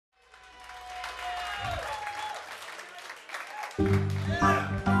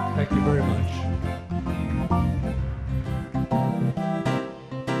Thank you very much.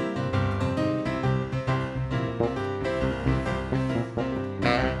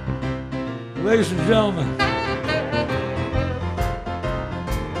 Ladies and gentlemen,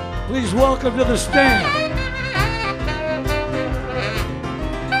 please welcome to the stand,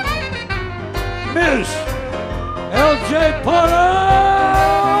 Miss L.J. Porter!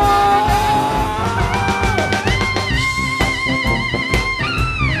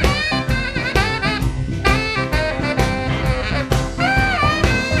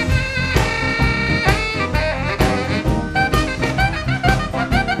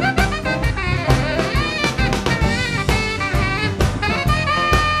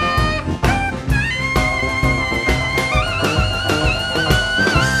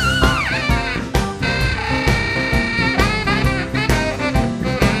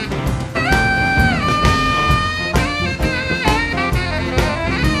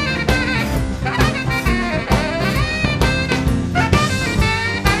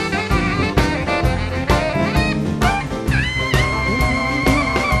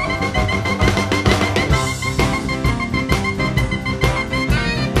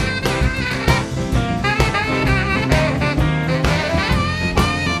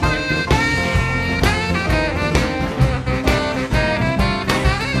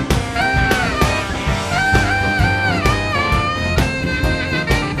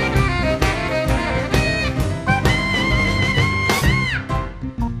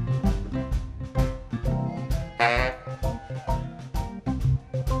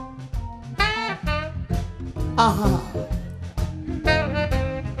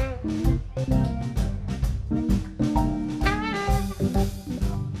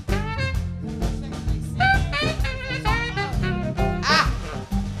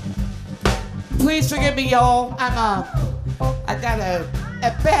 Please forgive me, y'all. I got a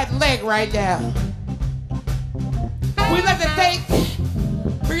bad leg right now. We'd like to thank.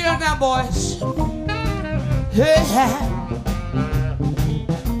 Bring it on down, boys.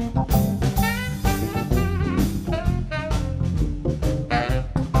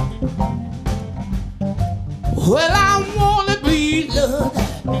 Well, I wanna be loved,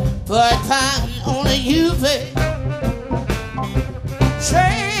 but I'm only you, babe.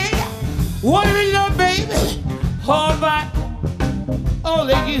 Say, wanna be loved, baby, all by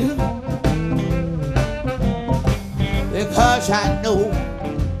only you. Because I know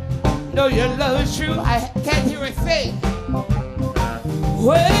your love is true. I can't hear a thing.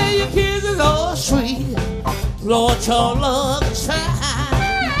 Well, your kisses are sweet, Lord, your love is fine.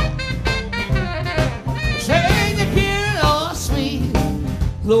 Say your kisses are sweet,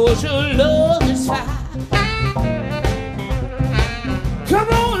 Lord, your love is fine. Come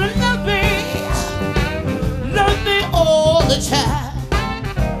on and love me all the time.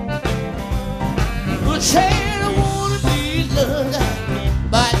 But say I wanna be loved,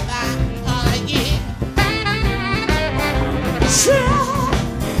 but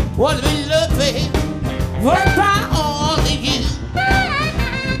wanna be loved, baby, but by only you.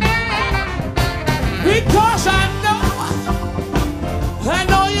 Because I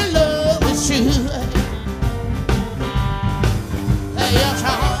know your love is true. Hey, yes,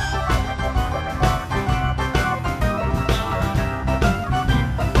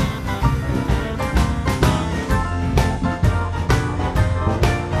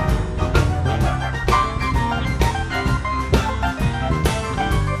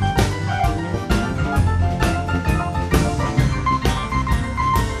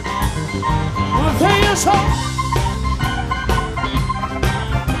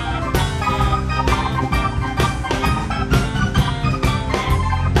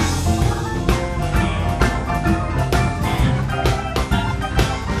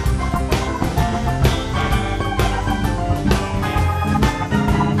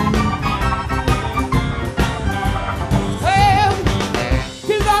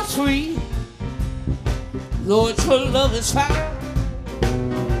 sweet, Lord, your love is fine.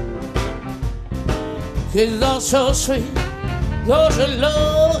 It's all so sweet, Lord, your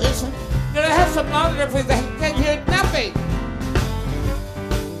love is fine. Gonna have some autography that can't hear nothing.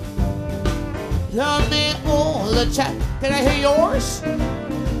 Love me all the time. Can I hear yours?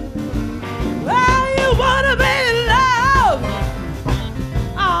 Well, you wanna be loved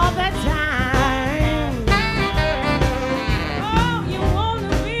all the time. Oh, you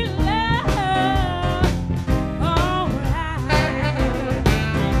wanna be loved all right.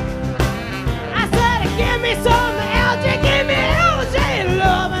 I said, give me some LJ, give me LJ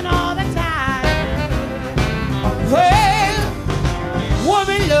loving all the time. Well,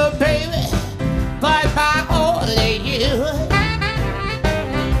 woman love, baby, bye bye, only you.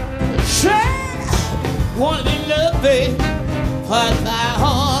 but by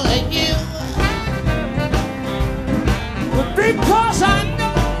all of you. Because I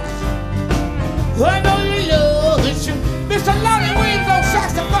know you love is you. Mr. Lonnie Williams on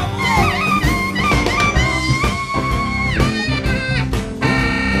saxophone.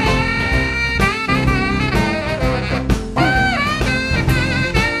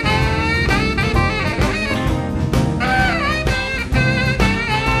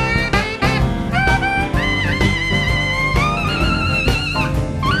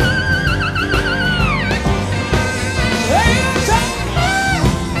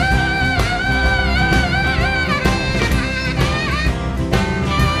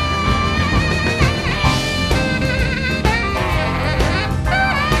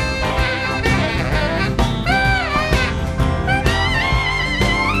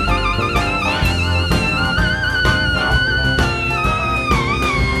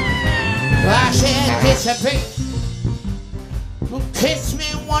 I said disappear. Kiss me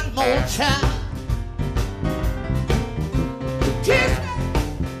one more time. Kiss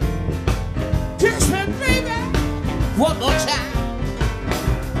me, baby, one more time.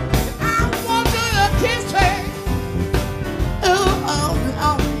 I want you to kiss me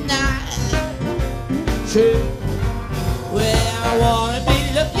all night. See, well, I wanna be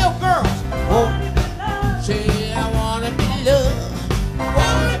loved, your girls. Oh, see, I wanna be loved.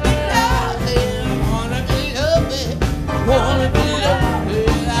 Wanna be wanna be loved,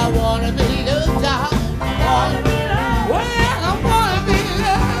 I wanna be loved, wanna be loved, well, I wanna be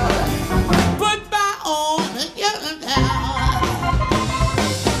loved, but my own together now.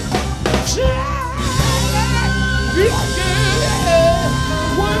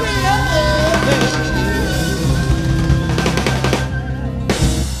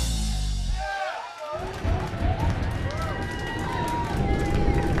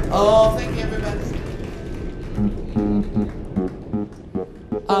 Oh, thank you, everybody.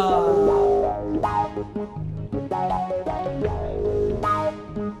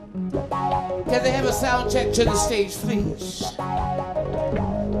 Can they have a sound check to the stage, please?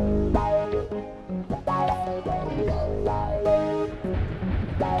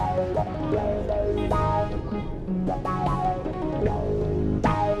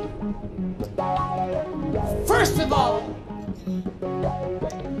 First of all,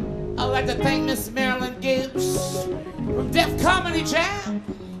 I'd like to thank Miss Marilyn Gibbs from Def Comedy Jam,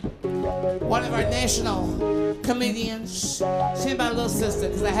 one of our national comedians. She's my little sister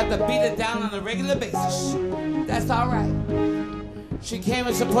because I have to beat her down on a regular basis. That's all right. She came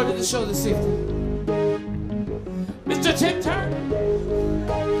and supported the show this evening. Mr. Tim Turner,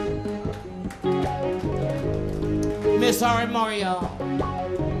 Miss Ari Mario,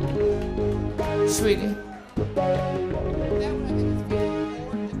 sweetie.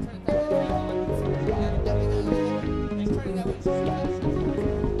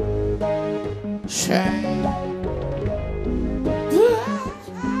 Shame.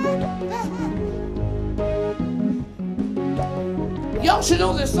 Y'all should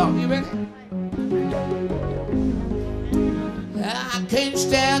know this song, you ready? I can't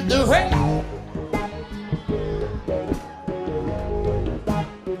stand the rain.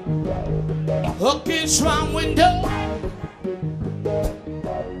 Against my window.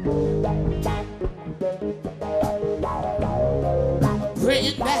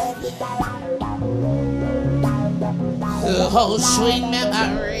 Bringing back the whole sweet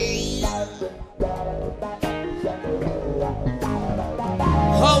memory.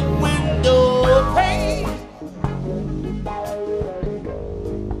 A window pane.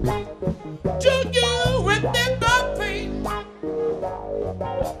 Do you remember me?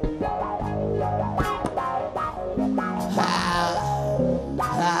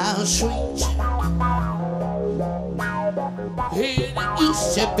 How sweet it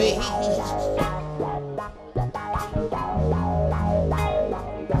used to be.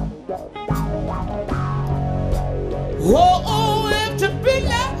 Oh, if to be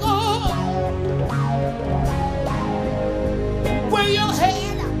like where your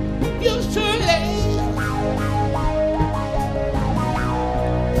head used to lay,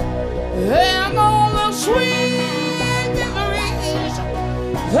 and all the sweet memories.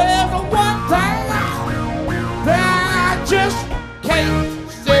 There's one thing that I just can't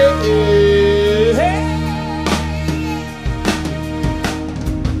say.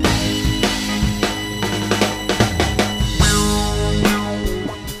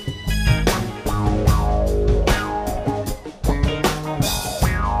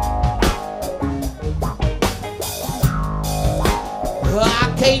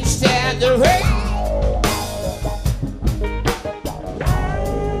 I can't stand the rain.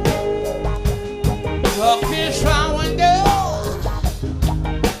 Kiss my window.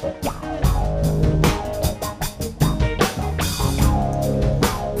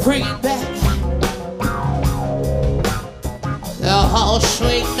 bringing back the whole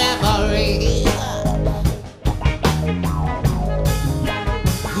sweet memory.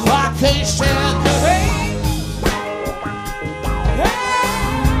 I can't stand the rain.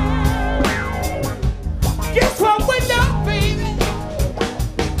 Guess what we done, baby?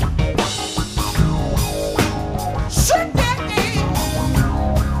 Shut that in,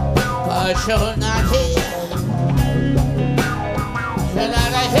 'cause you're not here. You're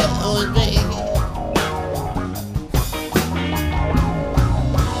not here with me.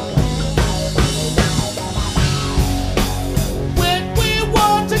 When we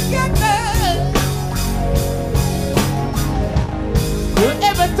were together,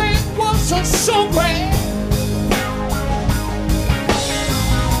 everything was so great.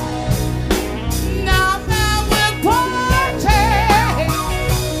 Now we're parting.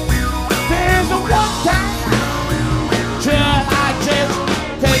 There's a one time till I just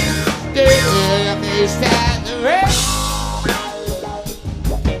can't stand the rest.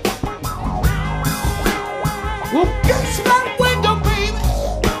 Well, guess my window, baby.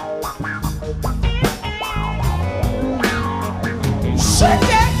 Shut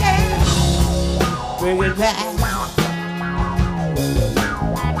that down. Bring it back.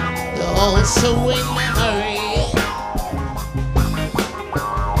 The old sweet memory.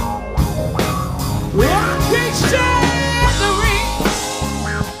 I can't stand the rain.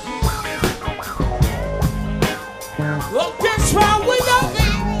 Well, guess what we done,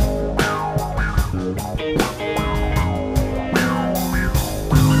 baby?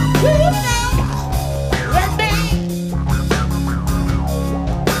 You know, let me.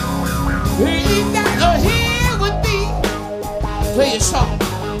 He's not here with me. Play your song.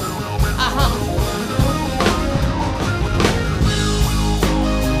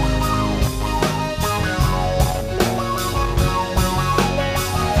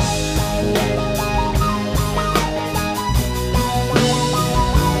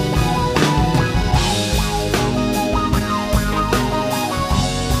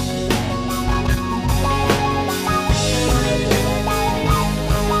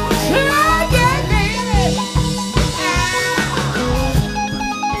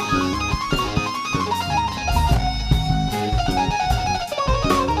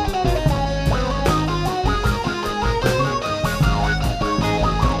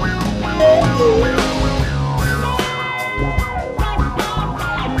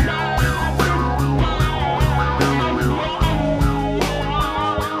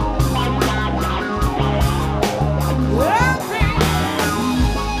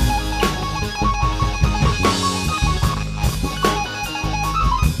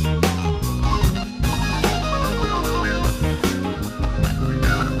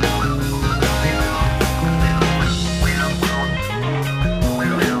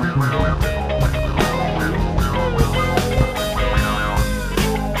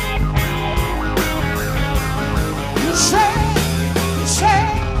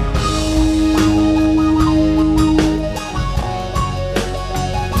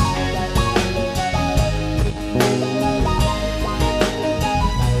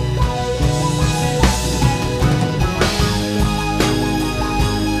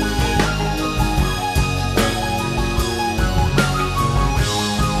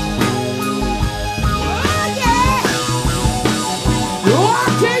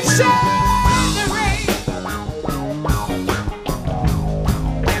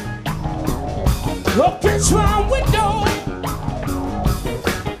 Look, it's wrong window.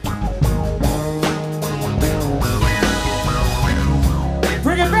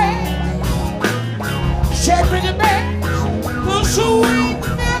 Bring it back. Shall bring it back. The sweet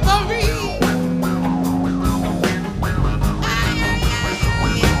memory.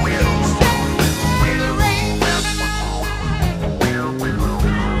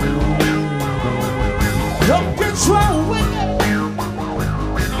 Look, it's wrong window.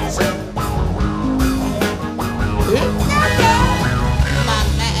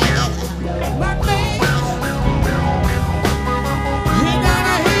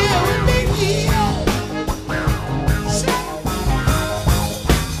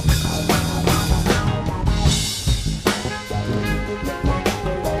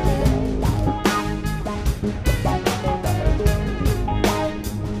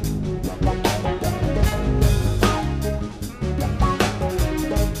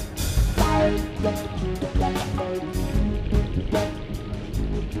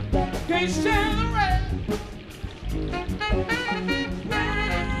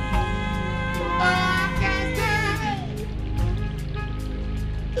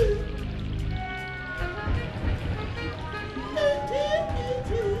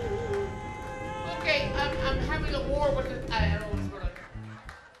 more with the title.